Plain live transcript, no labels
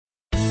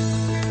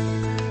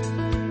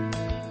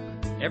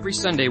Every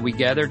Sunday we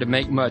gather to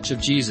make much of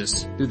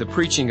Jesus through the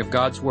preaching of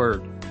God's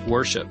Word,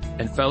 worship,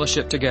 and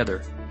fellowship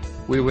together.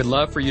 We would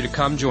love for you to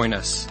come join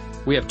us.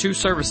 We have 2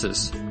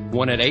 services,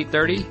 one at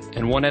 8:30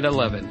 and one at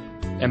 11,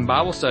 and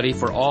Bible study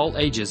for all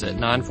ages at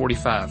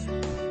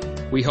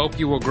 9:45. We hope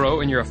you will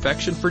grow in your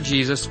affection for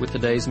Jesus with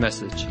today's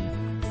message.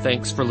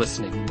 Thanks for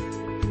listening.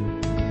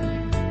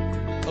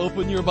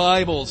 Open your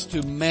Bibles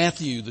to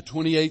Matthew, the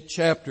 28th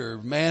chapter.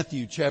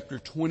 Matthew chapter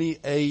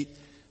 28,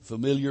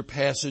 familiar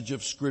passage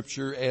of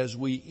Scripture as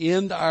we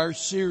end our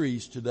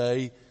series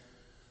today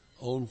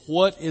on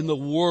what in the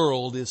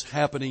world is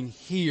happening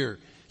here.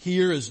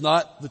 Here is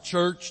not the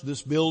church,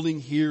 this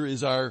building. Here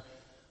is our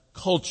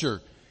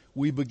culture.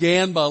 We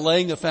began by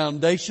laying a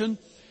foundation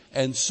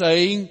and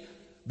saying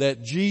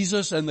that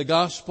Jesus and the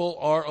gospel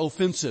are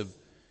offensive.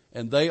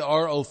 And they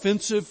are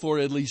offensive for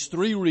at least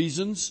 3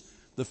 reasons.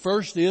 The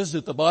first is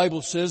that the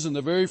Bible says in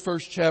the very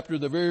first chapter,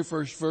 the very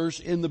first verse,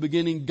 in the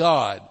beginning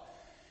God.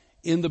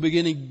 In the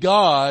beginning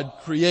God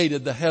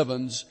created the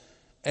heavens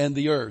and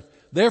the earth.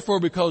 Therefore,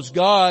 because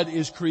God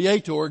is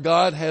creator,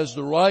 God has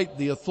the right,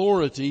 the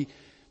authority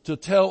to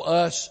tell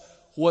us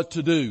what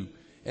to do.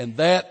 And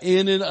that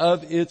in and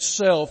of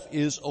itself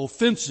is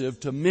offensive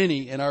to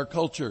many in our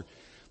culture.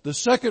 The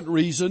second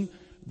reason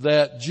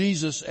that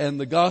Jesus and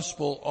the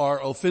gospel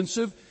are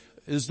offensive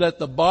is that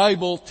the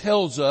Bible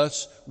tells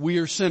us we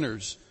are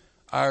sinners.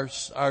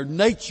 Our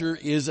nature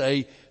is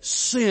a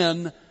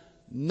sin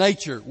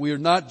nature. We are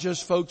not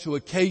just folks who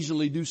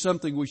occasionally do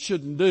something we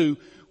shouldn't do.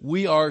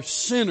 We are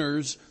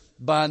sinners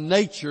by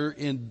nature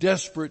in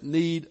desperate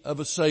need of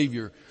a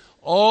Savior.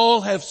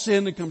 All have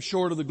sinned and come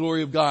short of the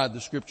glory of God,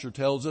 the Scripture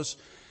tells us.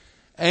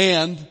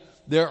 And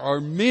there are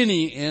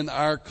many in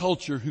our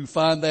culture who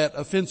find that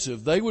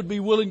offensive. They would be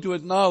willing to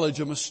acknowledge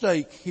a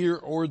mistake here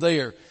or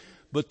there.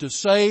 But to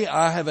say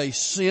I have a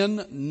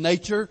sin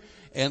nature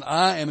and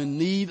I am in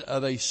need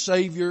of a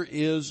Savior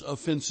is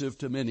offensive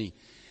to many.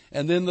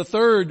 And then the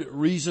third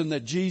reason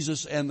that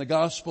Jesus and the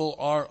gospel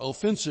are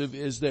offensive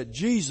is that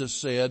Jesus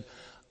said,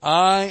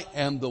 I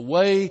am the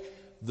way,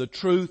 the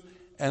truth,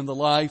 and the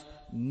life.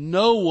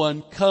 No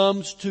one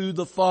comes to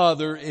the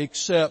Father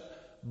except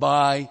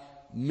by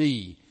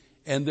me.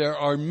 And there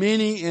are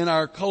many in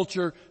our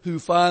culture who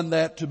find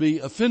that to be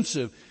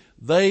offensive.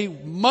 They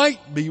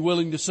might be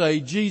willing to say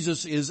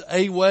Jesus is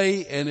a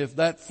way, and if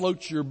that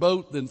floats your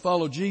boat, then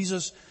follow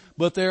Jesus.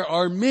 But there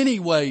are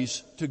many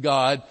ways to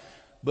God.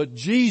 But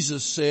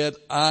Jesus said,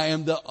 I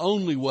am the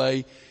only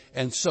way.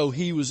 And so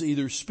he was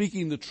either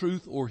speaking the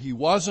truth or he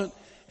wasn't.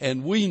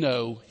 And we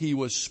know he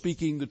was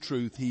speaking the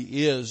truth.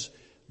 He is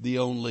the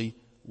only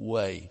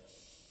way.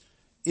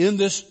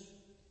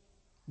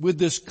 With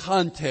this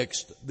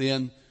context,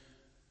 then,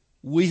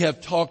 we have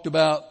talked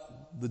about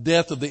the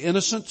death of the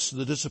innocents,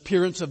 the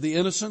disappearance of the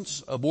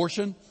innocents,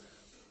 abortion.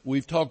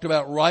 We've talked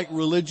about right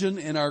religion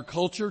in our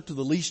culture, to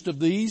the least of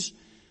these.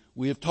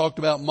 We have talked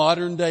about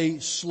modern day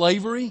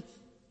slavery,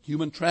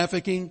 human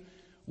trafficking.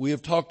 We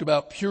have talked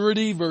about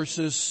purity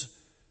versus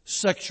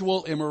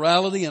sexual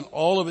immorality in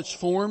all of its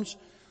forms.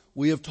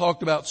 We have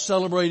talked about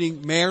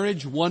celebrating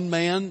marriage, one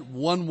man,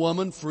 one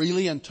woman,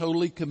 freely and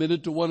totally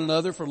committed to one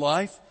another for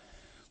life.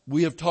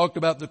 We have talked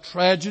about the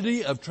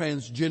tragedy of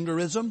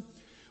transgenderism.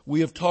 We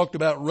have talked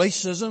about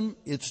racism,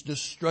 its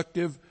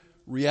destructive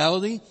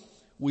reality.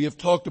 We have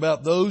talked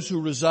about those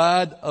who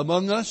reside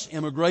among us,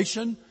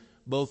 immigration,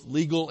 both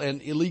legal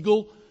and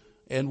illegal.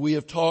 And we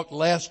have talked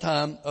last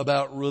time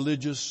about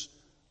religious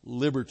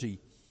liberty.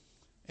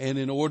 And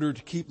in order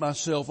to keep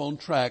myself on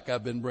track,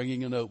 I've been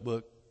bringing a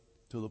notebook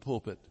to the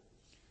pulpit.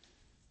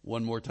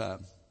 One more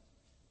time.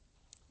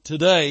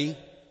 Today,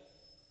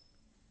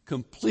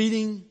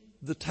 completing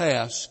the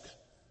task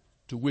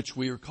to which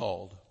we are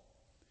called.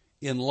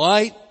 In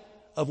light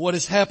of what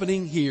is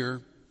happening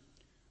here,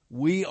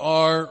 we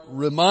are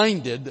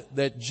reminded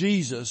that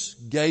Jesus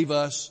gave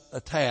us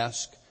a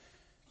task,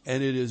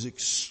 and it is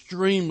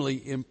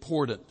extremely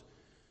important.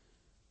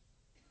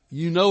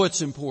 You know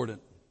it's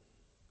important.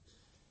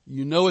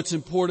 You know it's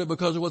important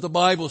because of what the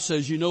Bible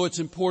says. You know it's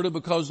important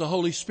because the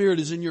Holy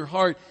Spirit is in your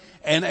heart.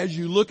 And as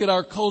you look at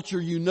our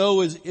culture, you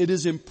know it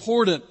is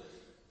important.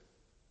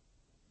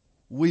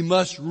 We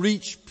must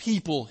reach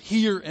people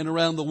here and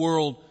around the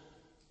world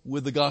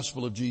with the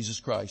gospel of Jesus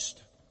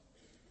Christ.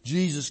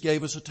 Jesus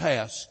gave us a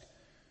task.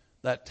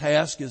 That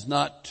task is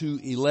not to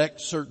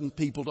elect certain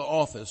people to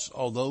office,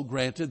 although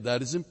granted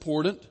that is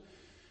important.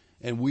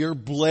 And we are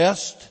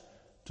blessed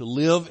to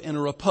live in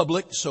a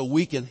republic so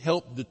we can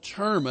help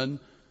determine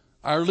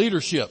our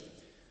leadership.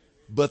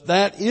 But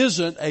that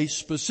isn't a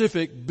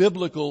specific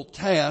biblical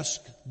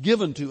task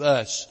given to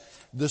us.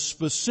 The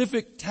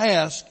specific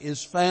task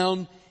is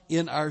found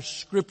in our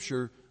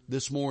scripture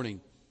this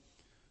morning.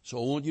 So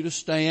I want you to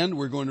stand.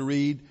 We're going to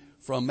read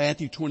from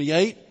Matthew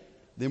 28,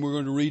 then we're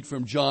going to read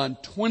from John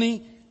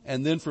 20,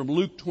 and then from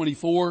Luke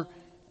 24.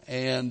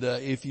 And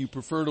if you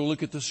prefer to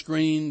look at the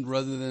screen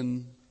rather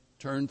than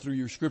turn through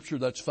your scripture,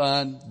 that's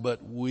fine.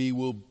 But we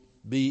will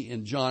be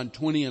in John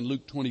 20 and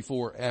Luke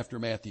 24 after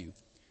Matthew.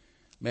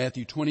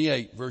 Matthew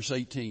 28, verse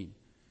 18.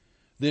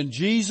 Then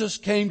Jesus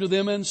came to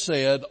them and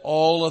said,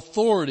 all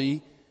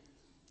authority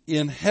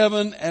in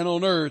heaven and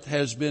on earth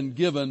has been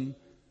given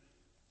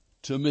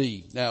to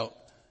me. Now,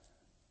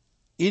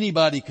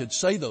 anybody could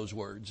say those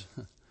words,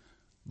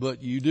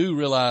 but you do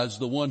realize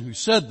the one who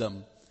said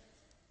them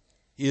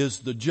is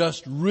the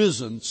just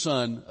risen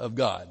Son of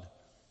God,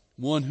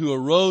 one who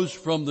arose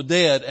from the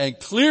dead and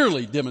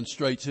clearly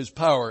demonstrates his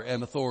power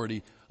and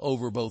authority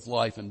over both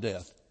life and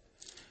death.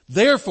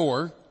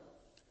 Therefore,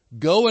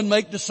 go and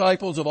make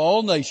disciples of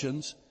all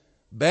nations,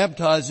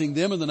 baptizing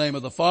them in the name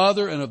of the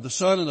Father and of the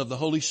Son and of the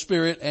Holy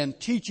Spirit, and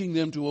teaching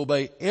them to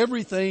obey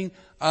everything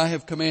I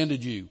have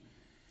commanded you.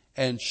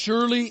 And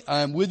surely I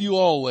am with you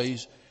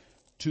always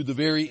to the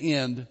very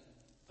end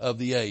of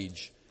the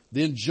age.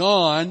 Then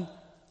John,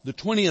 the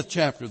 20th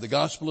chapter, the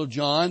Gospel of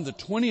John, the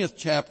 20th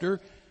chapter,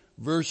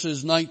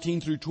 verses 19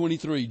 through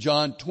 23.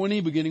 John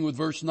 20, beginning with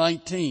verse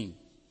 19.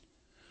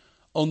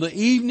 On the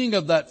evening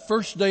of that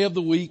first day of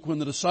the week, when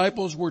the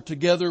disciples were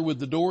together with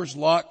the doors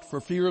locked for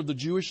fear of the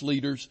Jewish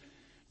leaders,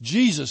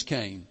 Jesus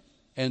came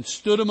and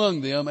stood among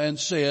them and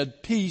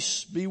said,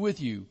 peace be with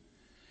you.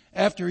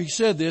 After he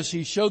said this,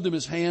 he showed them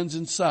his hands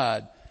and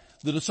side.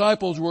 The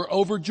disciples were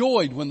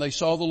overjoyed when they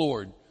saw the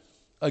Lord.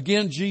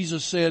 Again,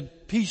 Jesus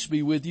said, peace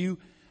be with you.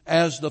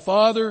 As the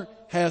Father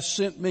has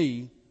sent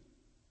me,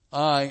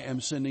 I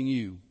am sending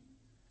you.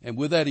 And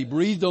with that he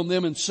breathed on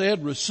them and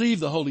said,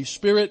 receive the Holy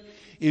Spirit.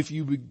 If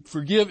you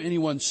forgive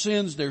anyone's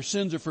sins, their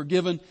sins are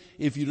forgiven.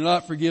 If you do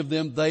not forgive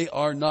them, they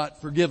are not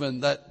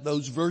forgiven.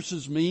 Those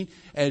verses mean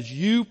as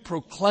you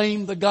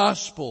proclaim the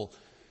gospel,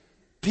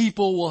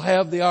 people will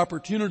have the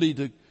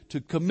opportunity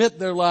to commit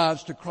their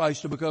lives to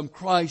Christ, to become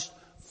Christ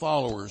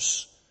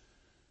followers.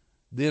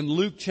 Then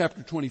Luke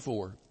chapter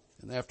 24,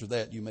 and after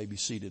that you may be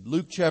seated.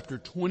 Luke chapter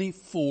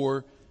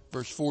 24,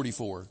 verse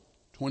 44.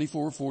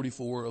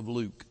 24:44 of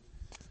Luke.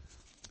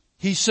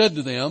 He said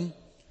to them,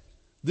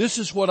 this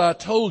is what I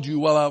told you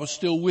while I was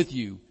still with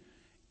you.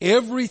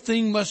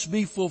 Everything must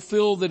be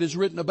fulfilled that is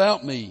written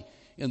about me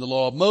in the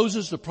law of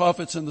Moses, the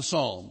prophets, and the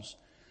Psalms.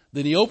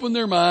 Then he opened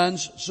their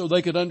minds so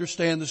they could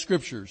understand the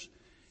scriptures.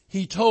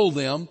 He told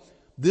them,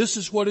 this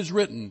is what is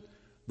written.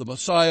 The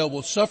Messiah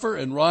will suffer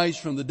and rise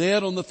from the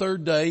dead on the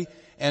third day,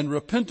 and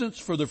repentance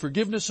for the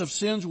forgiveness of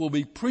sins will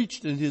be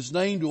preached in his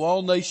name to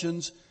all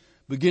nations,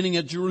 beginning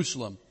at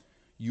Jerusalem.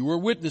 You are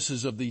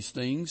witnesses of these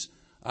things.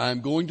 I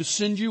am going to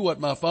send you what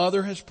my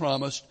Father has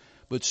promised,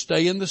 but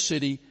stay in the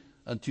city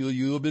until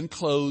you have been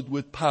clothed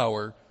with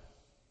power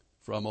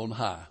from on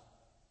high.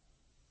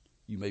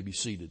 You may be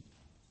seated.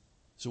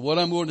 So what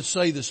I'm going to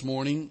say this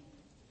morning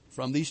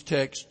from these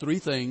texts, three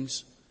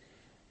things.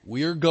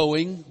 We are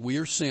going, we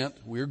are sent.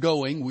 We are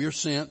going, we are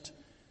sent.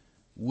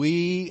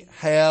 We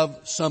have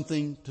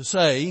something to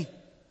say.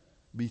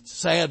 Be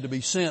sad to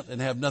be sent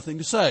and have nothing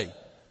to say.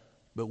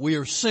 But we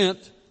are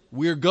sent,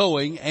 we are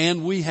going,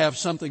 and we have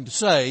something to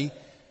say.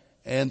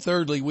 And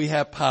thirdly, we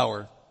have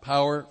power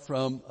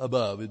from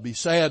above. It'd be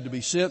sad to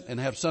be sent and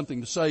have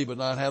something to say but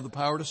not have the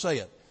power to say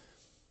it.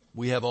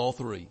 We have all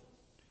three.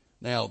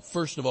 Now,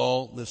 first of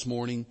all, this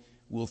morning,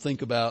 we'll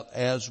think about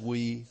as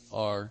we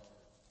are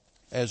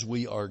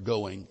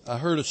going. I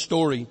heard a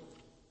story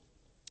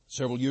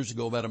several years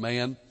ago about a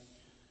man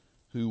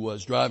who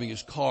was driving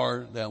his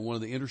car down one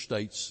of the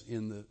interstates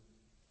in the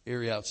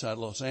area outside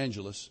Los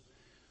Angeles.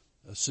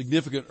 A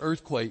significant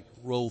earthquake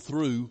rolled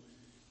through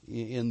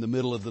in the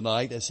middle of the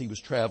night as he was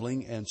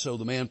traveling, and so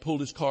the man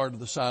pulled his car to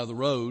the side of the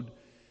road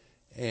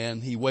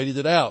and he waited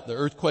it out. The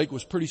earthquake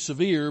was pretty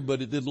severe,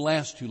 but it didn't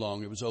last too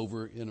long. It was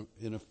over in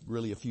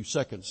really a few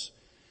seconds.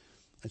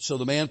 And so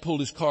the man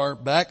pulled his car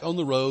back on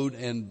the road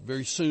and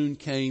very soon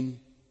came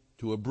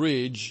to a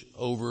bridge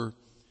over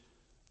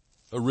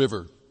a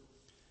river.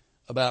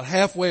 About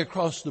halfway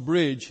across the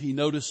bridge, he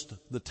noticed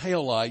the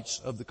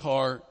taillights of the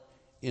car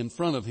in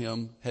front of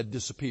him had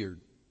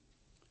disappeared.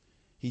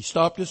 He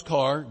stopped his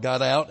car,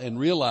 got out, and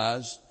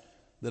realized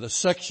that a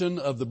section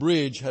of the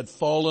bridge had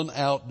fallen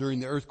out during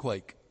the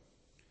earthquake.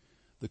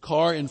 The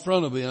car in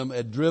front of him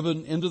had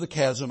driven into the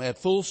chasm at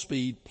full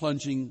speed,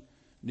 plunging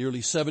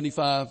nearly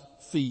 75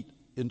 feet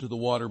into the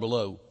water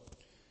below.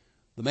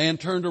 The man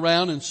turned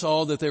around and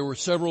saw that there were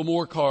several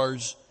more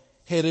cars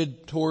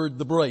headed toward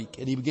the break,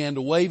 and he began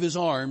to wave his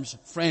arms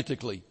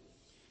frantically.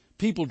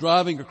 People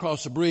driving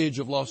across the bridge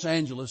of Los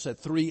Angeles at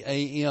 3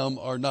 a.m.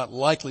 are not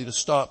likely to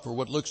stop for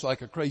what looks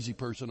like a crazy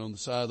person on the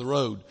side of the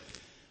road.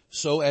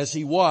 So as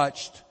he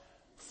watched,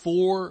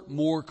 4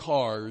 more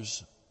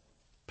cars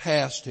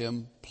passed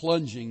him,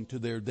 plunging to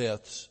their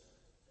deaths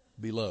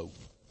below.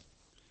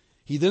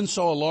 He then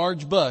saw a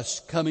large bus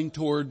coming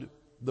toward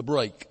the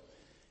break.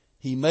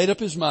 He made up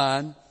his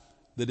mind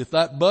that if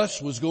that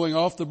bus was going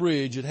off the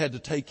bridge, it had to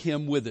take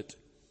him with it.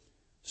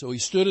 So he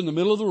stood in the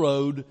middle of the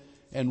road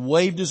and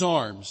waved his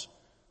arms.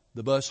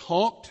 The bus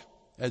honked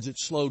as it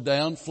slowed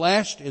down,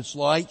 flashed its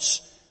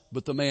lights,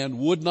 but the man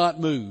would not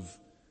move.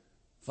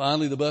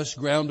 Finally, the bus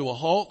ground to a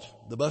halt.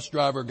 The bus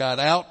driver got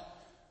out,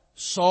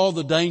 saw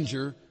the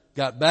danger,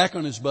 got back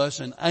on his bus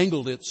and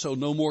angled it so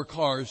no more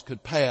cars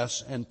could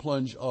pass and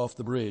plunge off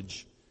the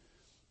bridge.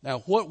 Now,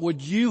 what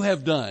would you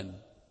have done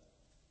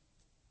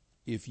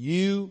if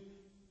you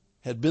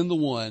had been the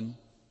one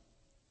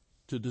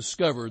to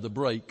discover the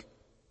break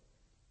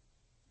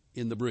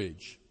in the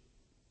bridge.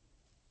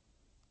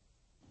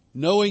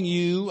 Knowing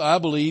you, I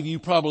believe you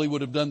probably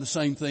would have done the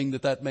same thing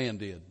that man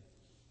did.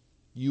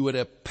 You would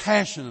have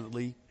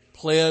passionately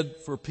pled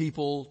for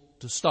people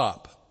to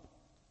stop.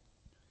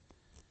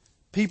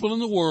 People in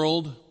the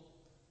world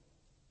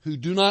who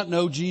do not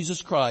know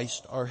Jesus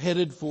Christ are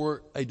headed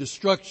for a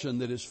destruction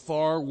that is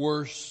far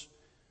worse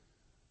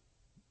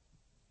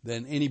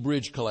than any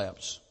bridge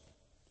collapse.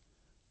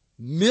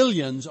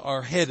 Millions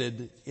are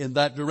headed in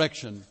that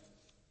direction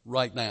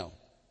right now.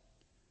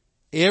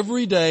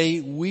 Every day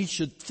we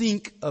should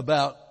think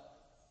about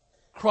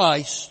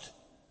Christ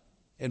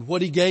and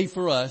what He gave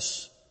for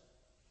us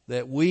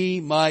that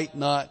we might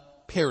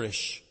not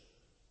perish.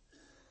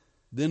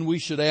 Then we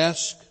should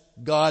ask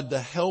God to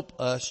help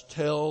us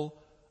tell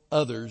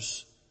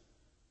others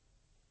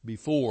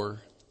before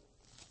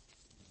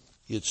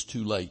it's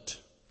too late.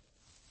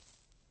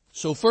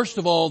 So first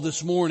of all,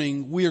 this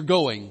morning we are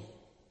going.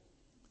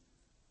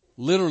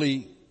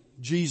 Literally,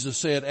 Jesus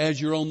said, as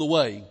you're on the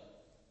way,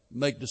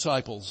 make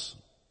disciples.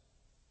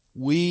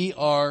 We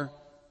are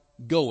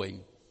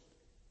going.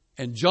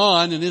 And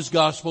John in his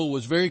gospel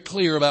was very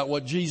clear about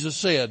what Jesus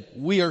said.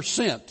 We are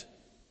sent.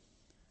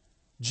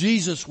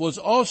 Jesus was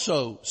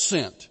also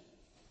sent.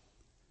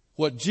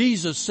 What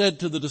Jesus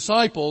said to the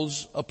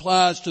disciples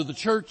applies to the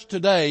church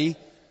today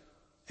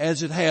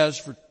as it has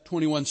for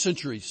 21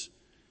 centuries.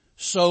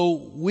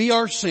 So we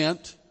are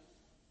sent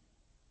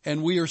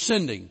and we are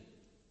sending.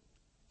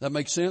 That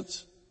makes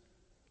sense?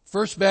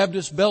 First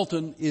Baptist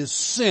Belton is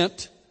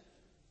sent.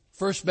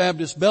 First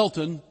Baptist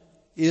Belton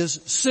is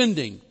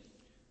sending.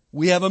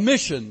 We have a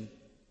mission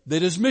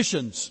that is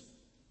missions.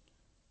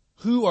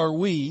 Who are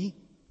we?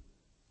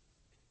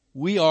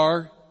 We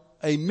are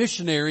a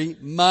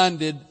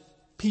missionary-minded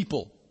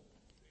people.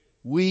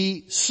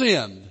 We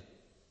send.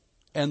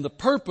 And the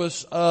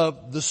purpose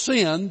of the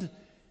send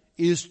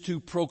is to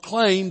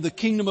proclaim the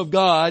kingdom of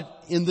God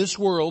in this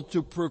world,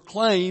 to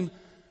proclaim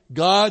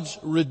God's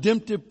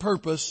redemptive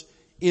purpose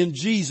in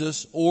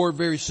Jesus, or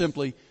very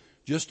simply,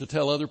 just to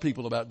tell other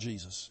people about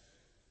Jesus.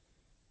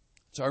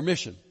 It's our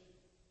mission.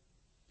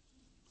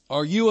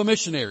 Are you a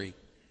missionary?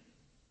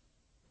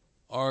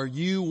 Are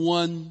you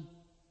one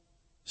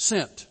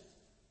sent?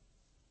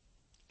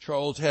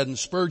 Charles Haddon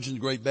Spurgeon,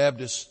 great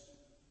Baptist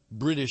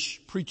British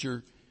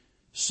preacher,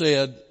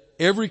 said,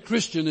 every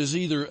Christian is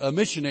either a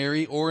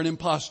missionary or an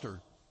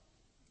imposter.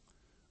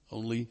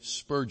 Only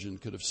Spurgeon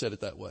could have said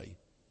it that way.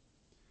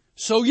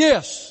 So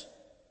yes,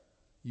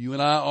 you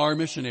and I are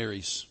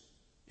missionaries.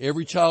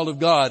 Every child of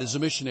God is a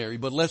missionary,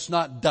 but let's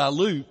not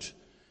dilute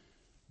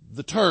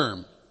the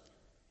term.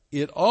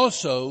 It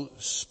also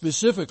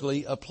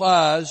specifically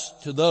applies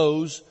to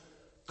those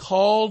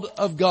called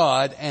of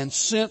God and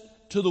sent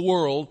to the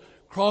world,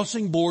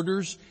 crossing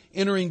borders,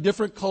 entering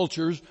different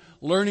cultures,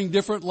 learning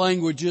different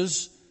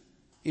languages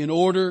in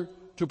order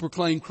to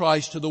proclaim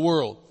Christ to the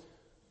world.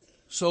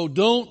 So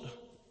don't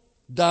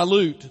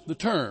dilute the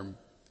term.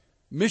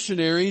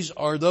 Missionaries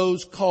are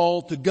those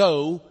called to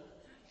go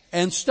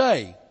and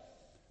stay.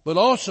 But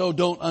also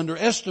don't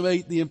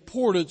underestimate the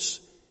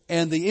importance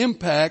and the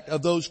impact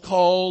of those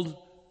called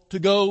to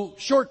go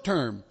short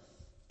term,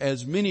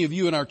 as many of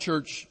you in our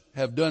church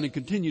have done and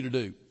continue to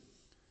do.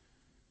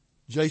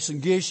 Jason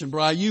Gish and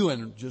Bri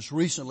Ewan just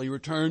recently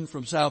returned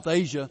from South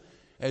Asia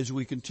as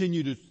we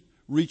continue to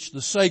reach the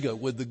Sega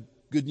with the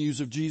good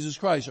news of Jesus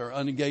Christ, our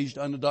unengaged,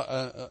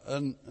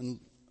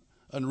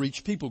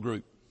 unreached people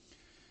group.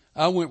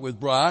 I went with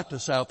Bri to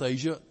South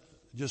Asia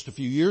just a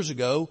few years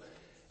ago,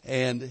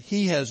 and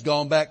he has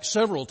gone back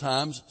several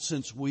times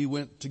since we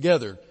went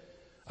together.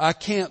 I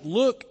can't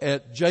look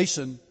at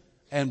Jason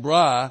and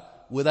Bri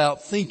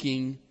without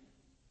thinking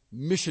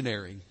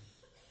missionary,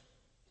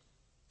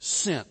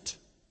 sent.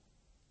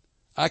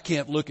 I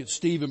can't look at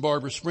Steve and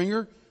Barbara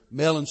Springer,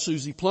 Mel and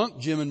Susie Plunk,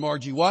 Jim and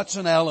Margie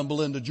Watson, Al and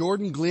Belinda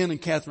Jordan, Glenn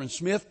and Catherine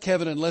Smith,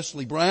 Kevin and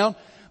Leslie Brown,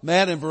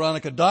 Matt and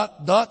Veronica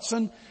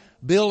Dotson,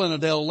 Bill and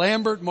Adele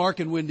Lambert, Mark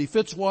and Wendy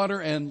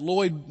Fitzwater, and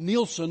Lloyd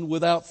Nielsen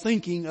without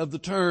thinking of the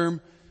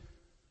term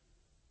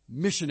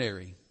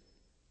missionary.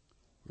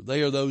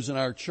 They are those in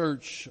our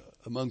church,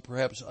 among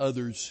perhaps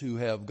others, who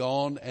have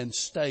gone and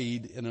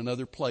stayed in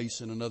another place,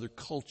 in another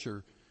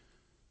culture,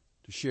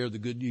 to share the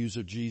good news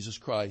of Jesus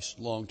Christ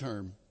long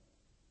term.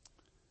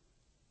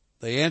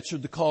 They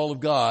answered the call of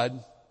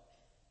God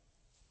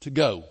to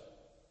go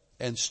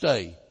and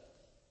stay.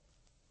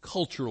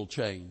 Cultural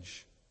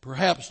change.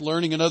 Perhaps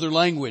learning another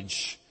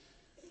language.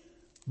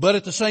 But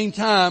at the same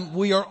time,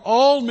 we are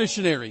all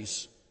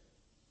missionaries.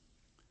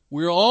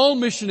 We are all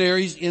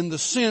missionaries in the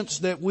sense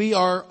that we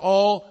are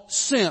all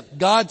sent.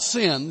 God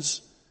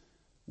sends.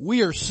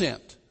 We are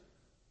sent.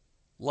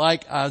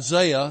 Like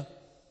Isaiah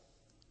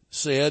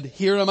said,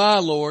 "Here am I,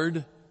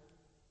 Lord,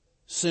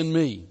 send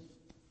me."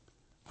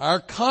 Our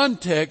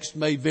context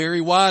may vary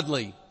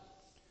widely,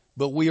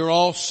 but we are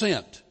all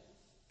sent.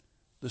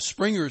 The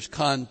Springers'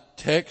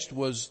 context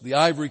was the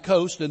Ivory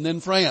Coast and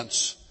then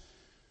France.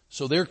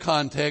 So their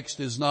context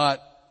is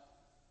not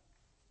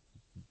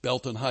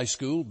Belton High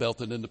School,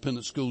 Belton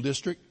Independent School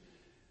District.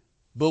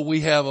 But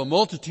we have a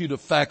multitude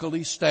of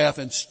faculty, staff,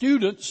 and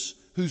students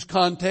whose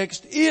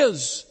context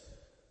is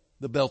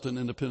the Belton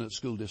Independent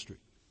School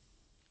District.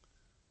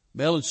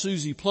 Mel and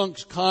Susie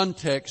Plunk's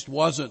context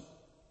wasn't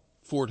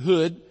Fort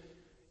Hood.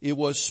 It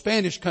was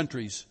Spanish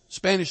countries,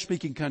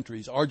 Spanish-speaking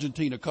countries,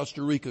 Argentina,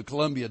 Costa Rica,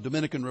 Colombia,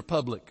 Dominican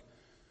Republic.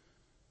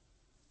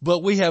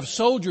 But we have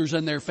soldiers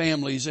and their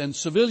families and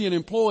civilian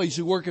employees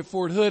who work at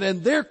Fort Hood,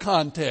 and their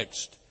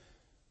context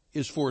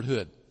is Fort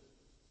Hood.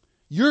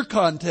 Your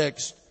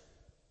context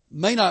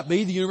may not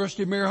be the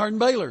University of Mary Hardin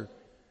Baylor,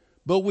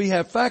 but we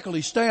have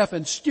faculty, staff,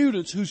 and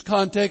students whose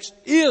context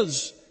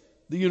is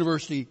the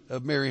University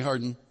of Mary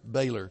Hardin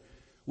Baylor.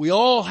 We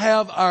all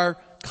have our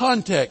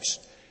context,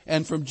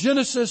 and from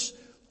Genesis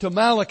to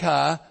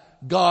Malachi,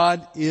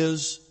 God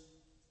is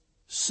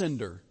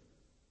sender.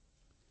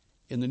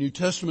 In the New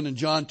Testament in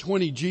John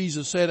 20,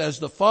 Jesus said, "As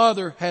the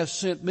Father has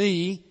sent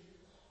me,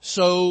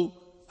 so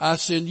I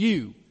send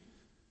you."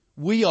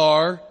 We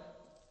are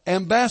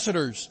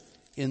ambassadors.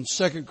 In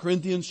 2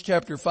 Corinthians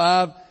chapter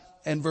 5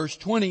 and verse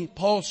 20,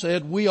 Paul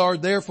said, "We are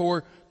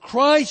therefore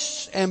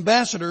Christ's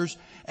ambassadors,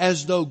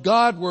 as though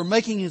God were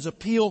making His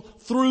appeal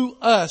through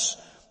us.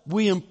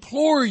 We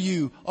implore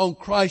you on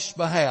Christ's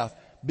behalf,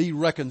 be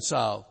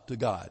reconciled to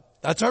God."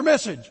 That's our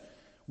message.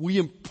 We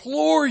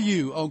implore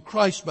you on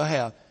Christ's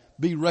behalf,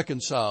 be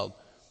reconciled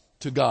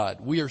to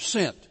God. We are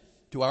sent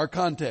to our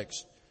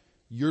context,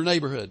 your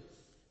neighborhood,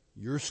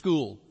 your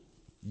school,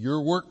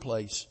 your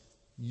workplace,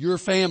 your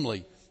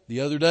family.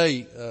 The other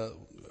day,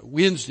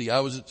 Wednesday, I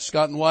was at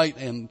Scott and White,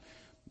 and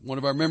one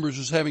of our members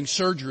was having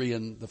surgery,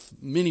 and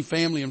many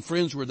family and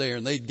friends were there,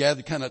 and they'd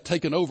gathered, kind of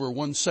taken over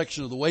one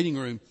section of the waiting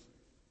room.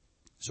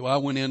 So I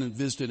went in and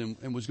visited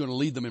and was going to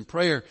lead them in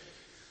prayer.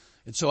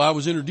 And so I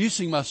was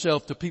introducing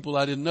myself to people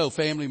I didn't know,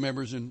 family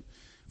members and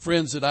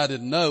friends that I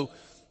didn't know.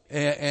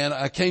 And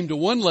I came to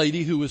one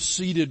lady who was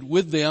seated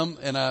with them,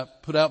 and I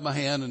put out my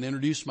hand and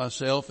introduced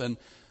myself, and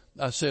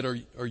I said,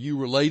 are you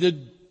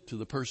related to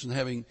the person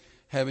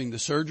having the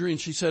surgery? And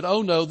she said,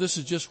 "Oh no, this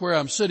is just where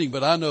I'm sitting,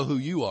 but I know who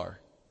you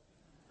are."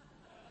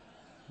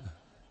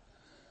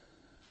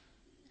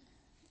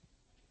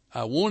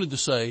 I wanted to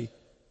say,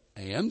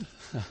 "And?"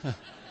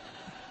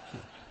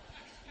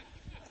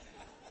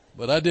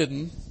 But I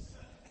didn't.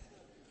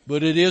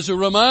 But it is a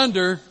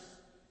reminder.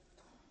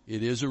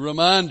 It is a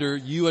reminder.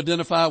 You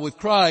identify with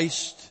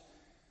Christ.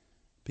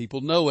 People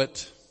know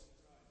it.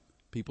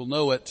 People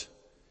know it.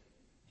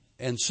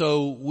 And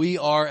so we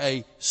are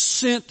a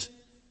sent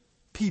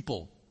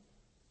people.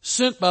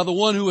 Sent by the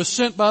one who was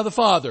sent by the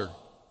Father.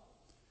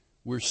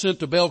 We're sent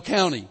to Bell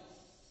County.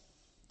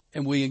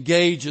 And we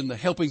engage in the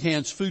Helping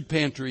Hands Food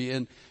Pantry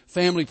and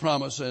Family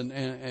Promise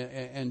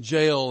and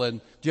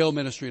jail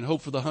ministry and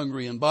Hope for the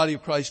Hungry and Body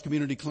of Christ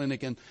Community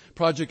Clinic and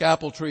Project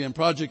Apple Tree and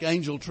Project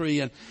Angel Tree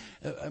and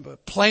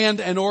planned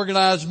and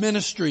organized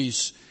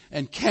ministries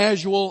and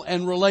casual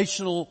and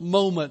relational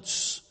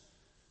moments.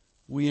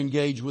 We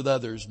engage with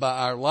others by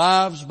our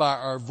lives, by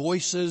our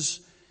voices,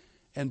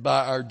 and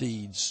by our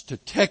deeds. To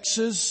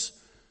Texas,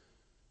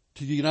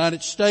 to the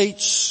United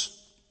States,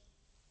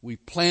 we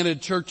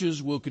planted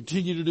churches. We'll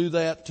continue to do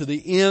that to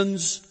the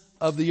ends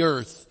of the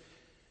earth.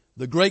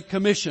 The Great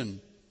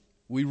Commission,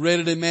 we read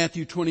it in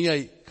Matthew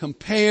 28.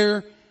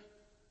 Compare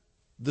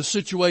the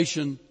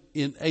situation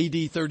in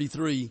AD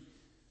 33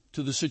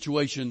 to the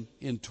situation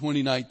in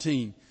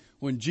 2019.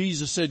 When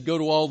Jesus said, "Go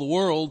to all the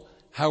world,"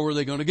 how are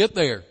they going to get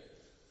there?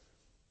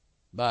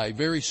 By a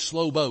very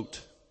slow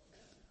boat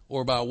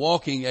or by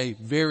walking a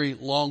very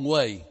long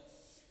way.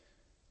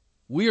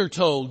 We are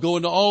told, "Go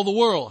into all the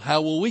world."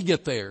 How will we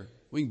get there?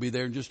 We can be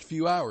there in just a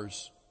few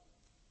hours.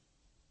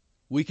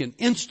 We can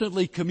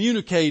instantly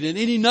communicate in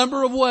any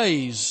number of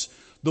ways.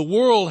 The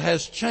world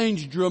has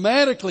changed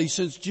dramatically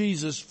since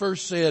Jesus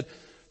first said,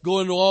 "Go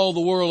into all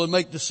the world and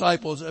make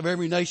disciples of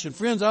every nation."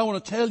 Friends, I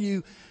want to tell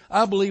you,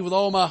 I believe with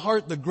all my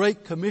heart the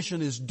Great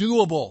Commission is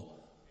doable.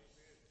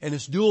 And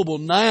it's doable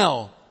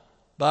now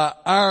by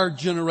our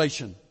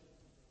generation.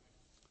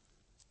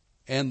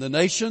 And the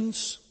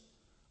nations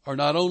are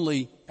not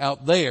only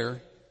out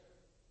there,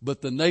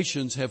 but the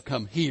nations have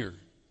come here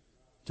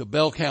to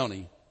Bell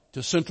County,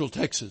 to Central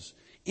Texas.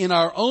 In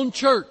our own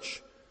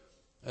church,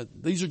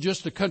 these are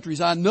just the countries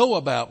I know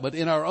about, but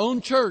in our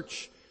own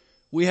church,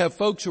 we have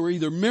folks who are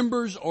either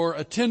members or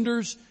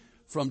attenders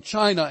from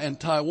China and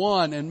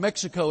Taiwan and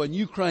Mexico and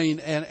Ukraine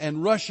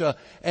and Russia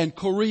and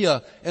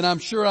Korea, and I'm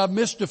sure I've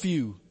missed a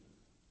few.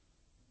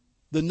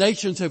 The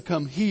nations have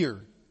come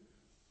here.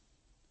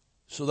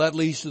 So that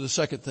leads to the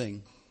second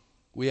thing.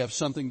 We have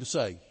something to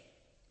say.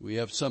 We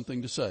have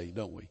something to say,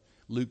 don't we?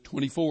 Luke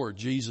 24,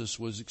 Jesus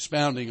was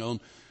expounding on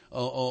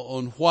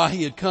why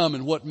He had come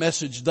and what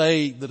message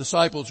the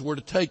disciples were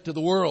to take to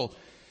the world.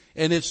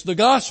 And it's the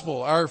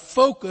gospel. Our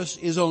focus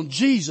is on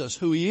Jesus,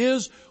 who He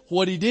is,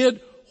 what He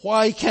did,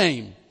 why He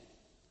came.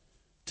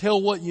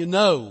 Tell what you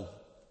know.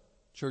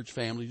 Church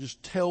family,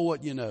 just tell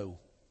what you know.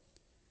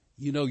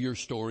 You know your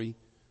story.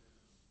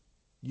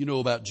 You know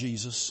about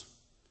Jesus.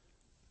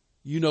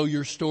 You know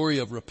your story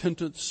of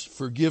repentance,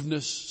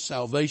 forgiveness,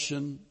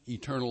 salvation,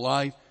 eternal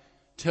life.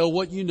 Tell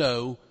what you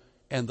know,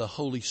 and the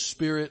Holy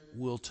Spirit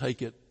will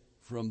take it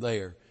from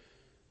there.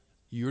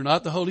 You're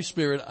not the Holy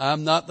Spirit.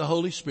 I'm not the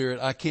Holy Spirit.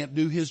 I can't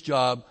do His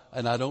job,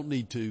 and I don't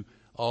need to.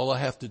 All I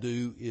have to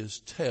do is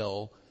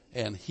tell,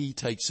 and He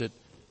takes it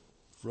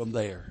from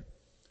there.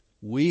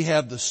 We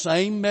have the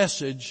same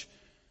message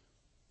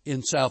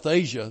in South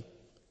Asia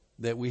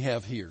that we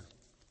have here.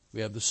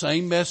 We have the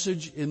same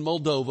message in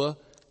Moldova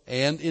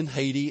and in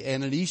Haiti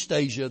and in East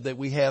Asia that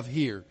we have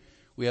here.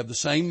 We have the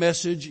same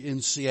message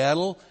in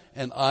Seattle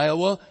and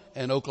Iowa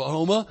and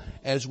Oklahoma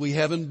as we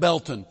have in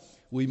Belton.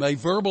 We may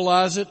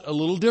verbalize it a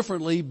little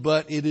differently,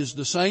 but it is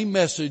the same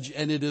message,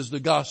 and it is the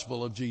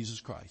gospel of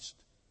Jesus Christ.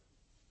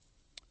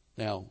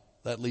 Now,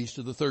 that leads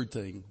to the third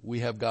thing.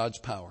 We have God's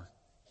power.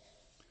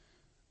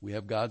 We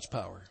have God's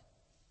power.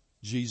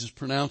 Jesus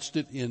pronounced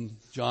it in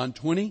John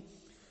 20.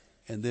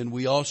 And then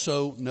we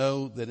also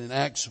know that in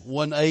Acts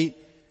 1:8,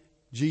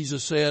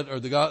 Jesus said, or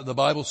the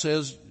Bible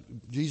says,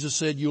 Jesus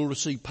said, you'll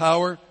receive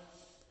power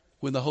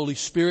when the Holy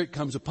Spirit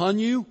comes upon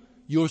you.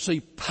 You'll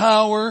receive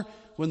power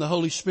when the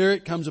Holy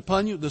Spirit comes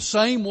upon you. The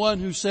same one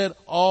who said,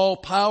 all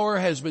power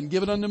has been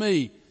given unto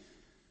me.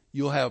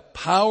 You'll have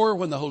power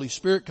when the Holy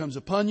Spirit comes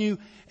upon you,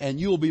 and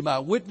you will be my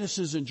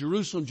witnesses in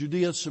Jerusalem,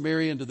 Judea,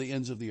 Samaria, and to the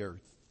ends of the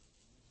earth.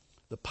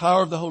 The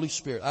power of the Holy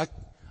Spirit.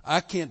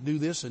 I can't do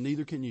this, and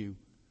neither can you.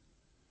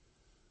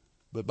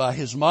 But by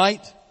His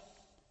might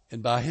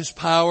and by His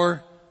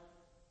power,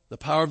 the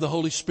power of the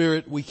Holy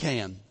Spirit, we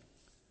can.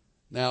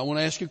 Now, I want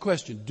to ask you a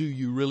question. Do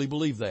you really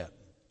believe that?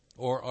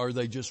 Or are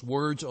they just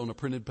words on a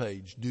printed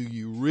page? Do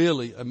you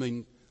really,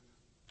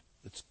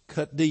 it's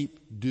cut deep.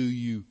 Do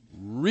you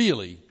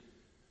really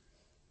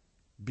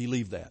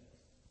believe that?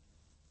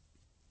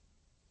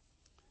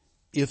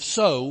 If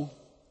so,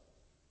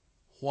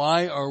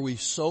 why are we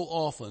so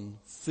often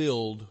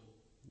filled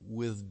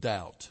with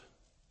doubt?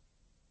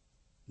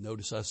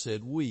 Notice I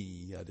said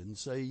we. I didn't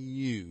say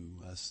you.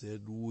 I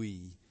said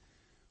we.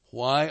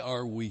 Why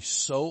are we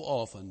so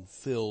often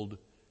filled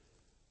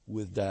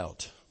with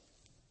doubt?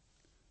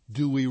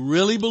 Do we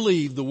really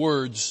believe the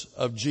words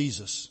of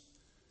Jesus?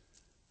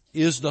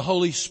 Is the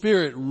Holy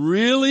Spirit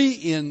really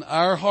in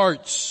our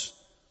hearts?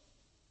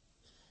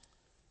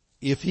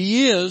 If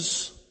He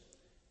is,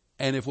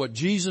 and if what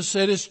Jesus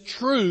said is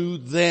true,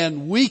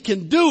 then we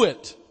can do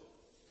it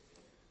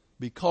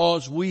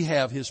because we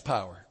have His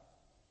power.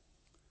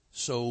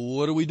 So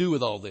what do we do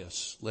with all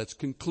this? Let's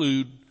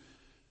conclude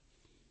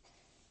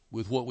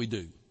with what we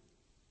do.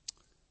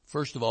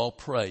 First of all,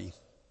 pray.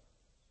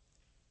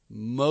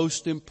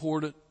 Most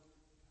important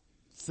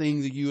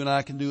thing that you and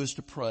I can do is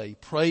to pray.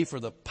 Pray for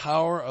the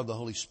power of the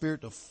Holy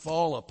Spirit to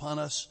fall upon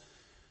us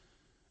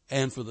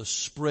and for the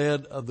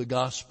spread of the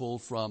gospel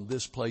from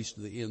this place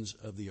to the ends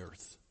of the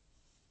earth.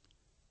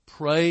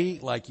 Pray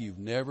like you've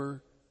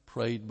never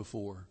prayed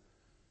before.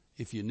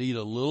 If you need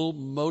a little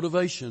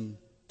motivation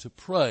to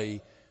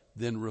pray,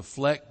 then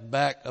reflect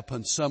back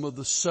upon some of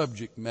the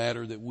subject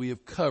matter that we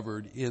have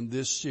covered in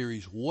this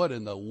series. What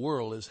in the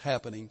world is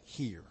happening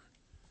here?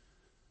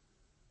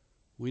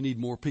 We need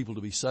more people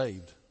to be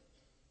saved.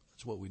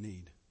 That's what we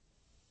need.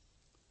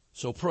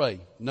 So pray.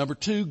 Number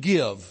 2,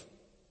 give.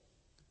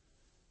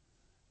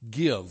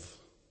 Give.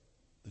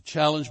 The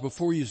challenge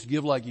before you is to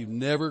give like you've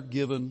never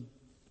given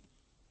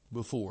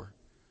before.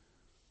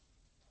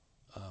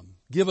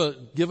 Give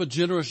a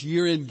generous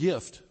year-end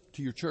gift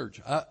to your church.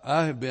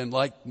 I have been,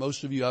 like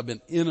most of you, I've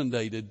been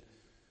inundated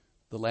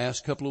the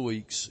last couple of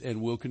weeks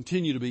and will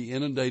continue to be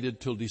inundated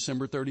till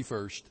December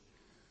 31st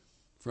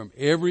from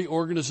every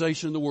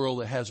organization in the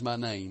world that has my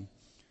name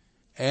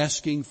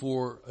asking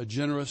for a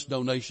generous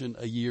donation,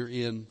 a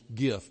year-end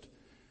gift.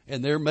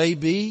 And there may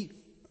be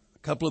a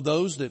couple of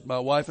those that my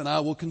wife and I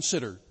will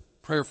consider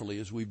prayerfully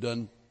as we've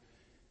done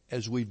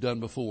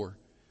before.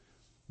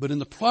 But in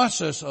the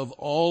process of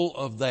all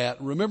of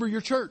that, remember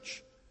your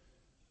church.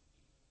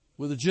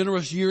 With a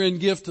generous year-end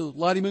gift to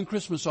Lighty Moon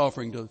Christmas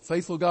offering, to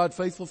Faithful God,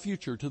 Faithful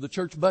Future, to the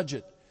church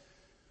budget.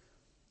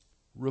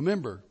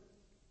 Remember,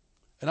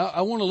 and I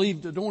don't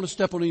want to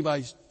step on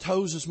anybody's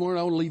toes this morning.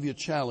 I want to leave you a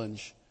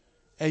challenge.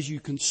 As you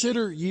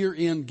consider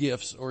year-end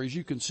gifts, or as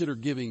you consider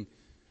giving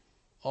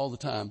all the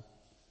time,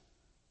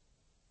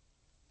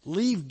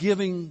 leave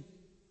giving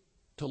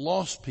to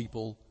lost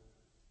people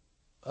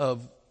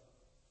of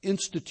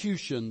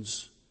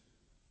institutions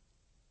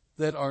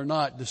that are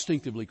not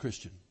distinctively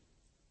Christian.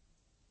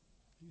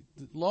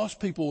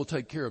 Lost people will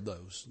take care of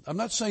those. I'm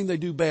not saying they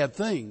do bad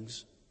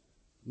things.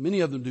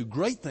 Many of them do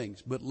great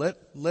things, but let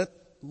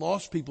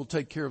lost people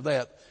take care of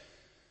that,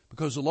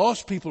 because the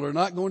lost people are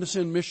not going to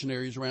send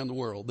missionaries around the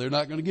world. They're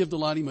not going to give to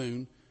Lighty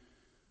Moon.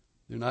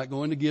 They're not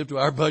going to give to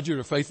our budget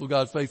or Faithful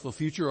God, Faithful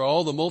Future or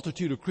all the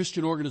multitude of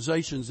Christian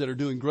organizations that are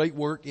doing great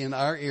work in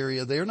our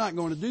area. They're not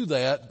going to do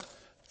that.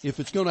 If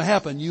it's going to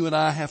happen, you and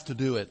I have to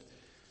do it.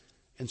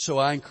 And so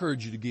I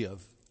encourage you to give.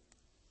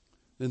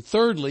 Then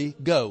thirdly,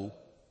 go.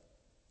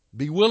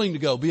 Be willing to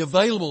go. Be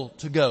available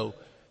to go.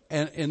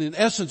 And in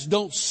essence,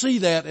 don't see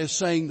that as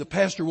saying the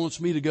pastor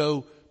wants me to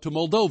go to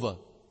Moldova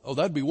Oh,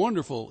 that'd be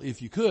wonderful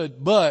if you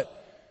could. But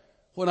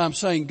when I'm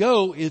saying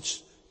go,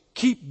 it's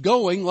keep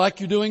going like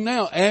you're doing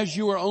now. As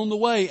you are on the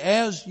way,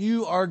 as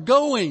you are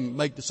going,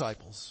 make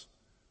disciples.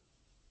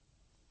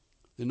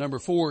 Then number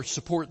 4,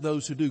 support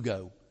those who do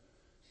go.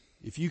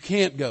 If you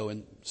can't go,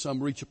 and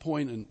some reach a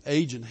point in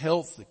age and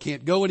health that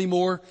can't go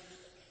anymore,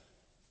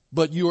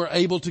 but you are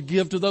able to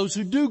give to those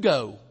who do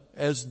go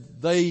as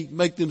they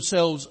make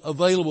themselves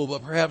available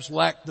but perhaps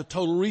lack the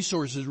total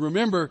resources.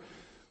 Remember,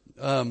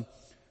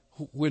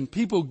 when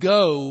people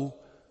go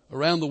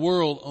around the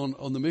world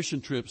on the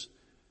mission trips,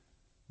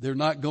 they're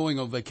not going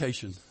on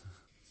vacation.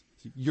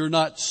 You're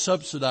not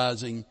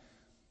subsidizing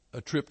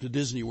a trip to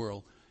Disney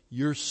World.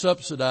 You're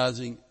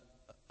subsidizing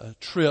a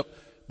trip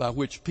by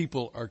which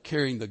people are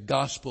carrying the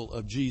gospel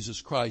of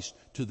Jesus Christ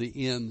to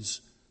the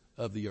ends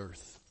of the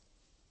earth.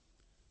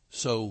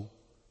 So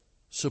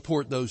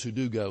support those who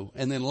do go.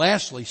 And then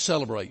lastly,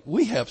 celebrate.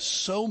 We have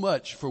so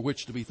much for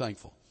which to be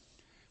thankful.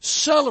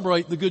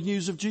 Celebrate the good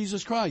news of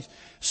Jesus Christ.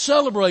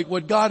 Celebrate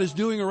what God is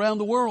doing around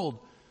the world.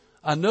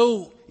 I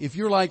know if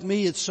you're like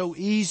me, it's so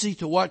easy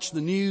to watch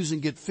the news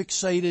and get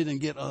fixated and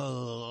get, Can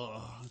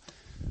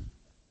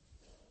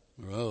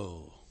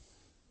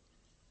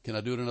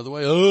I do it another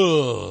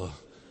way?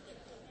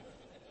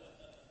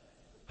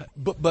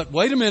 But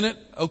wait a minute.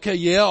 Okay,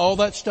 yeah, all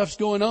that stuff's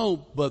going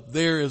on, but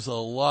there is a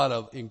lot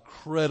of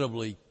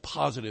incredibly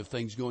positive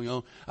things going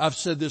on. I've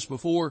said this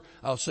before.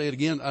 I'll say it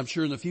again, I'm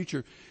sure in the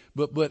future.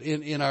 But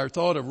in our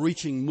thought of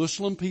reaching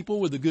Muslim people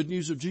with the good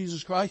news of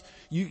Jesus Christ,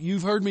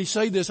 you've heard me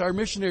say this. Our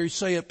missionaries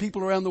say it.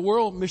 People around the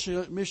world,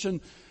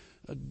 mission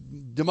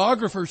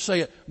demographers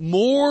say it.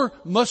 More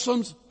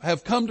Muslims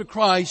have come to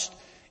Christ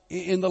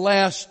in the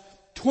last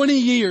 20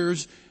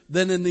 years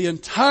than in the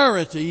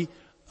entirety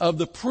of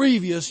the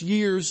previous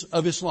years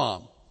of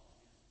Islam.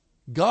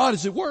 God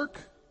is at work.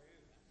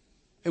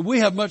 And we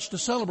have much to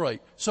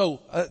celebrate.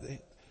 So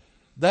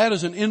that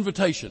is an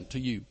invitation to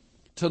you.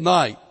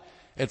 Tonight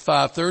at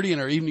 5:30 in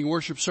our evening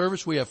worship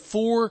service, we have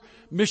 4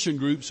 mission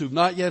groups who've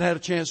not yet had a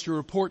chance to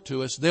report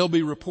to us. They'll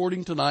be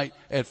reporting tonight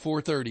at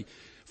 4:30.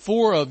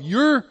 4 of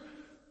your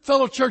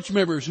fellow church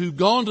members who've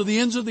gone to the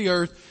ends of the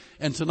earth,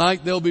 and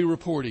tonight they'll be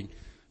reporting.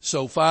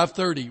 So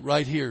 5:30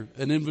 right here,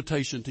 an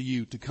invitation to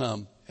you to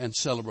come and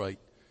celebrate.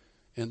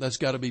 And that's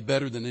got to be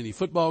better than any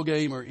football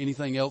game or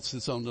anything else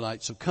that's on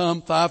tonight. So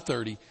come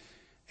 5:30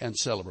 and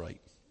celebrate.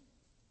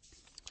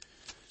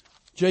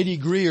 J.D.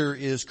 Greer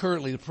is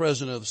currently the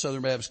president of the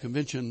Southern Baptist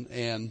Convention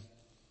and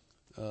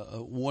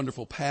a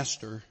wonderful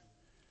pastor.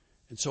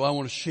 And so I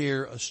want to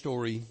share a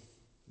story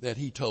that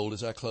he told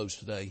as I close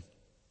today.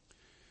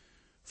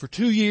 For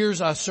 2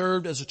 years I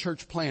served as a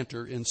church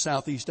planter in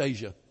Southeast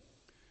Asia.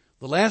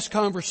 The last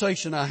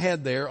conversation I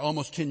had there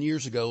almost 10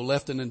 years ago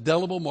left an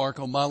indelible mark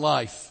on my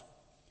life.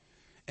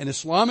 An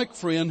Islamic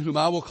friend whom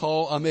I will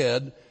call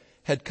Ahmed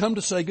had come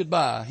to say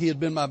goodbye. He had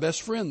been my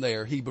best friend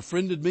there. He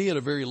befriended me at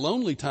a very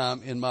lonely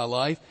time in my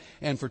life,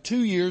 and for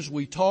 2 years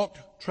we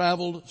talked,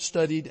 traveled,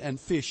 studied, and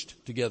fished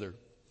together.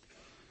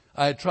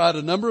 I had tried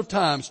a number of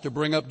times to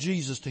bring up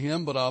Jesus to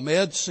him, but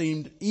Ahmed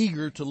seemed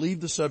eager to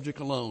leave the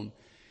subject alone.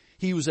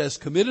 He was as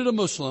committed a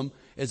Muslim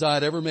as I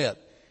had ever met.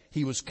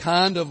 He was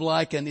kind of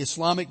like an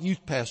Islamic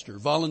youth pastor,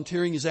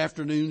 volunteering his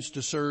afternoons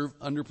to serve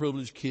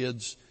underprivileged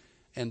kids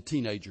and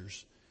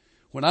teenagers.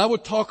 When I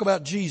would talk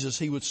about Jesus,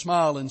 he would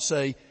smile and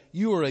say,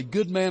 "You are a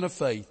good man of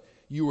faith.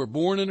 You were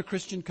born in a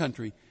Christian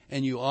country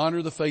and you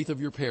honor the faith of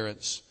your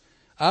parents.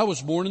 I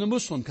was born in a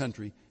Muslim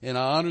country and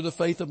I honor the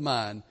faith of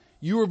mine.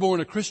 You were born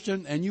a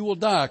Christian and you will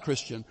die a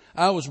Christian.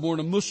 I was born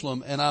a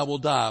Muslim and I will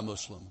die a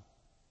Muslim."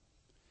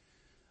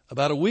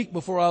 About a week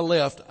before I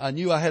left, I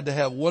knew I had to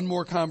have one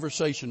more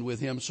conversation with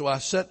him, so I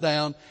sat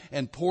down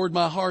and poured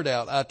my heart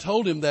out. I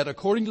told him that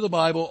according to the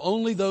Bible,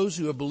 only those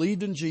who have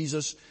believed in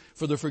Jesus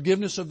for the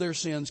forgiveness of their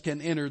sins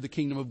can enter the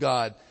kingdom of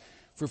God.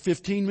 For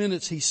 15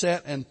 minutes he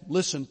sat and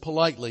listened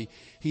politely.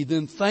 He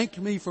then thanked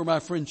me for my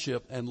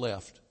friendship and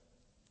left.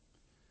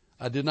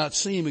 I did not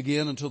see him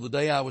again until the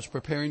day I was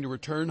preparing to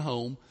return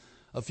home.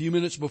 A few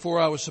minutes before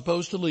I was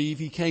supposed to leave,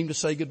 he came to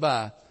say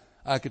goodbye.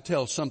 I could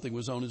tell something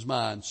was on his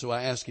mind, so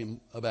I asked him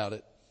about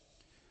it.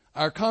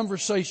 Our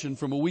conversation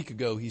from a week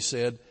ago, he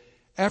said,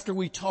 after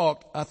we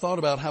talked, I thought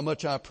about how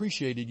much I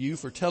appreciated you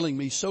for telling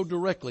me so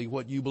directly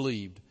what you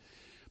believed.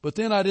 But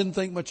then I didn't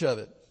think much of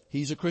it.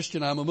 He's a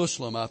Christian, I'm a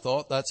Muslim, I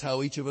thought. That's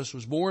how each of us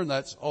was born.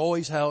 That's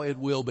always how it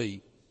will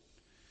be.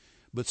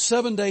 But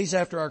 7 days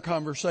after our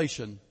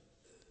conversation,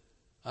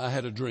 I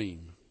had a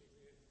dream.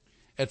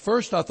 At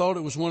first I thought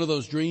it was one of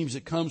those dreams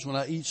that comes when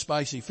I eat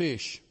spicy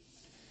fish.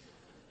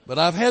 But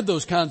I've had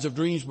those kinds of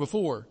dreams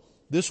before.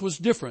 This was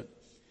different.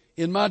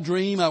 In my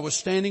dream, I was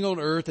standing on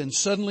earth and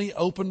suddenly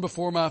open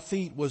before my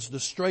feet was the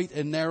straight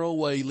and narrow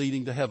way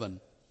leading to heaven.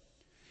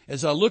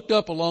 As I looked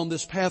up along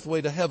this pathway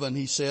to heaven,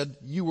 he said,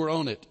 you were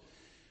on it.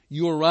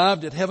 You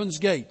arrived at heaven's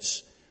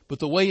gates, but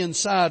the way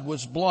inside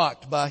was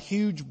blocked by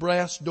huge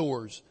brass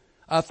doors.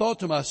 I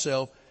thought to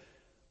myself,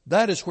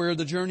 that is where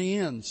the journey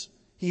ends.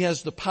 Who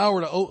has the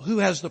power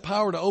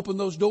to open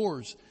those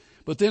doors?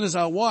 But then as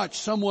I watched,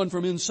 someone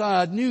from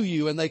inside knew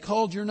you and they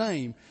called your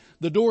name.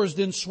 The doors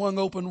then swung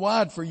open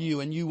wide for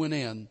you and you went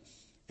in.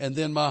 And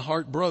then my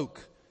heart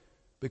broke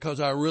because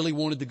I really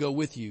wanted to go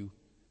with you.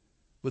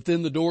 But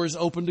then the doors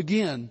opened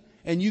again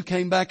and you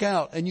came back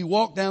out and you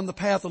walked down the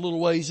path a little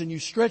ways and you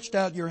stretched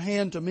out your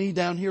hand to me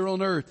down here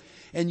on earth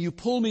and you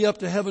pulled me up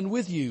to heaven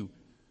with you.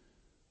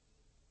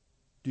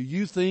 Do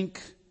you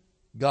think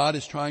God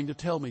is trying to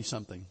tell me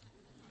something?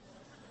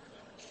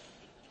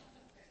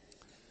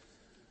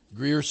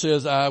 Greer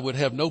says I would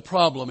have no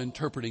problem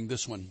interpreting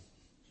this one.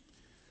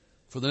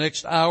 For the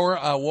next hour,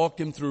 I walked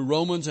him through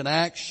Romans and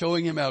Acts,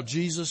 showing him how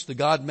Jesus, the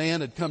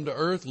God-man, had come to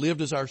earth,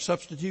 lived as our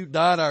substitute,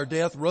 died our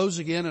death, rose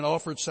again, and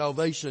offered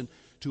salvation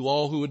to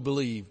all who would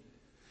believe.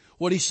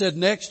 What he said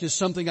next is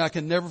something I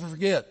can never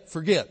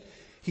forget.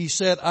 He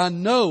said, I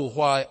know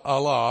why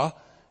Allah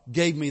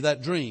gave me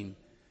that dream.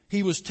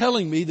 He was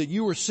telling me that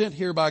you were sent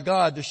here by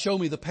God to show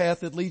me the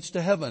path that leads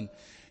to heaven.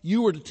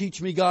 You were to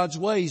teach me God's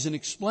ways and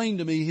explain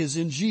to me His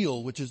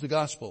Injil, which is the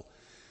gospel.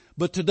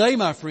 But today,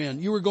 my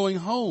friend, you are going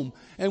home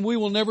and we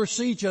will never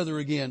see each other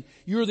again.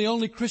 You're the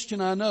only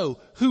Christian I know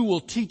who will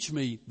teach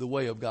me the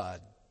way of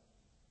God.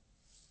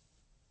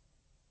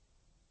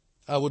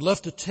 I would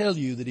love to tell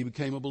you that he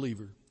became a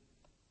believer.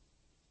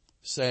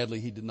 Sadly,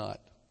 he did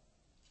not.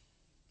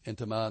 And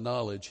to my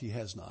knowledge, he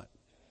has not.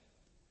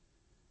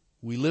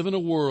 We live in a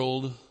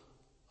world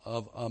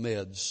of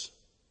Ahmeds.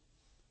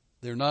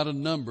 They're not a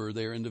number,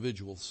 they're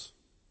individuals.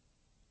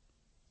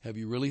 Have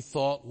you really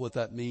thought what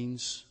that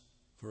means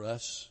for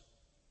us?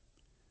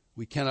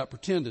 We cannot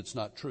pretend it's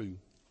not true.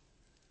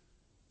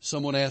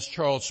 Someone asked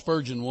Charles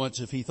Spurgeon once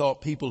if he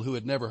thought people who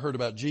had never heard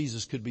about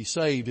Jesus could be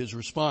saved. His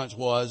response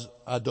was,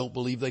 I don't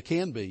believe they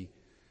can be.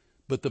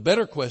 But the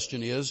better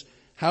question is,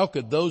 how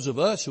could those of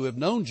us who have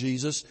known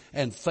Jesus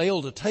and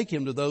fail to take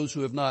him to those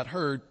who have not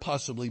heard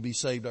possibly be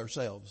saved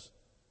ourselves?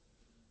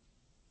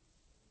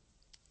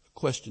 A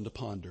question to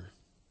ponder.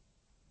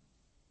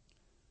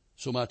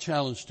 So my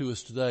challenge to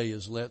us today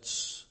is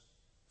let's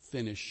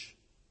finish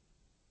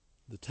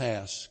the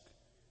task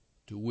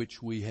to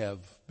which we have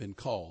been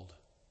called.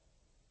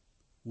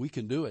 We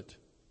can do it.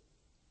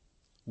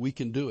 We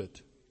can do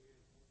it.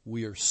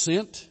 We are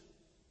sent.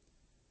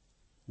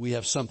 We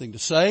have something to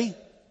say.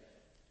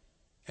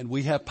 And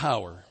we have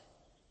power.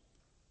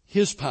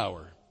 His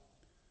power.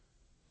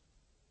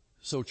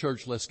 So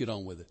church, let's get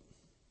on with it.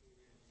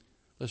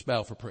 Let's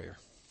bow for prayer.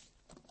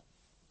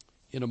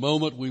 In a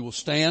moment we will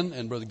stand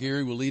and Brother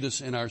Gary will lead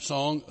us in our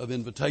song of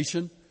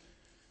invitation.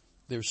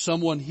 There's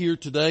someone here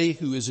today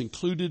who is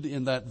included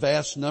in that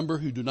vast number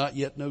who do not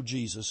yet know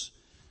Jesus.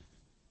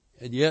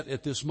 And yet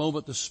at this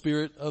moment the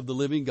Spirit of the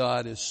living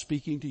God is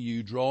speaking to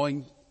you,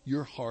 drawing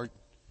your heart,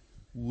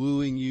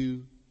 wooing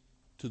you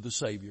to the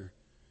Savior.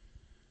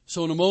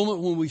 So in a moment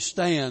when we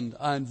stand,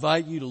 I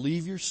invite you to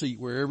leave your seat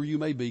wherever you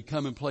may be,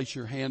 come and place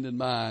your hand in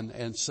mine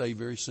and say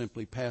very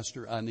simply,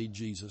 Pastor, I need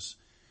Jesus.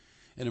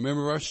 And a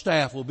member of our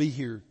staff will be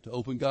here to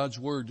open God's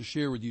Word, to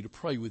share with you, to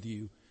pray with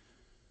you.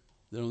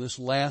 That on this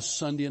last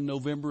Sunday in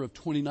November of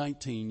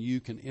 2019,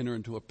 you can enter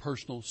into a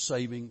personal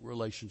saving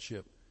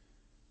relationship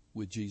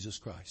with Jesus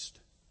Christ.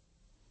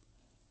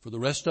 For the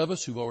rest of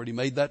us who've already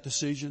made that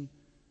decision,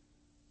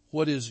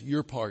 what is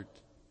your part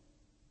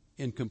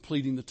in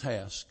completing the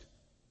task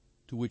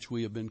to which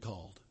we have been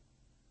called?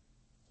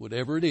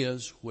 Whatever it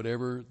is,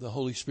 whatever the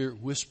Holy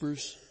Spirit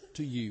whispers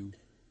to you,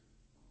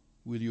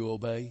 will you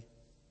obey?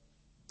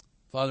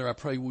 Father, I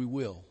pray we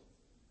will.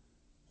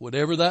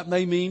 Whatever that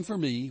may mean for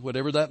me,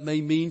 whatever that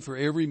may mean for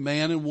every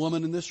man and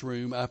woman in this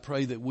room, I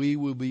pray that we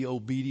will be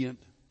obedient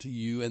to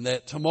you and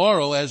that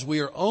tomorrow as we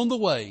are on the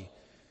way,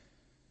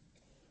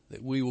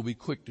 that we will be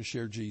quick to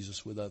share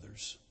Jesus with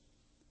others.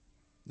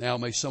 Now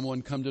may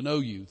someone come to know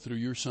you through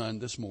your Son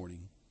this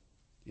morning.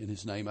 In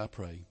His name I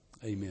pray.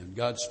 Amen.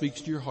 God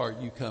speaks to your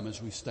heart. You come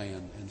as we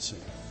stand and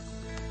sing.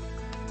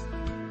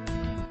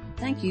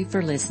 Thank you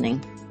for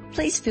listening.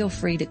 Please feel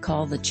free to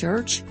call the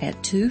church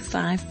at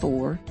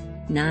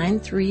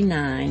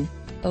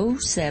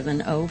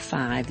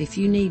 254-939-0705 if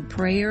you need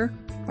prayer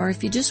or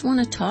if you just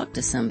want to talk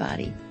to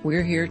somebody.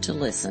 We're here to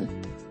listen.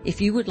 If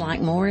you would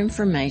like more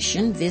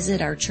information,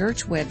 visit our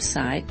church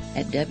website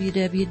at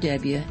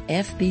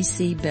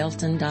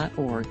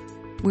www.fbcbelton.org.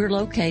 We're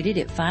located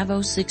at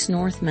 506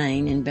 North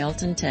Main in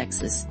Belton,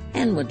 Texas,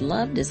 and would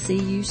love to see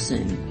you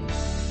soon.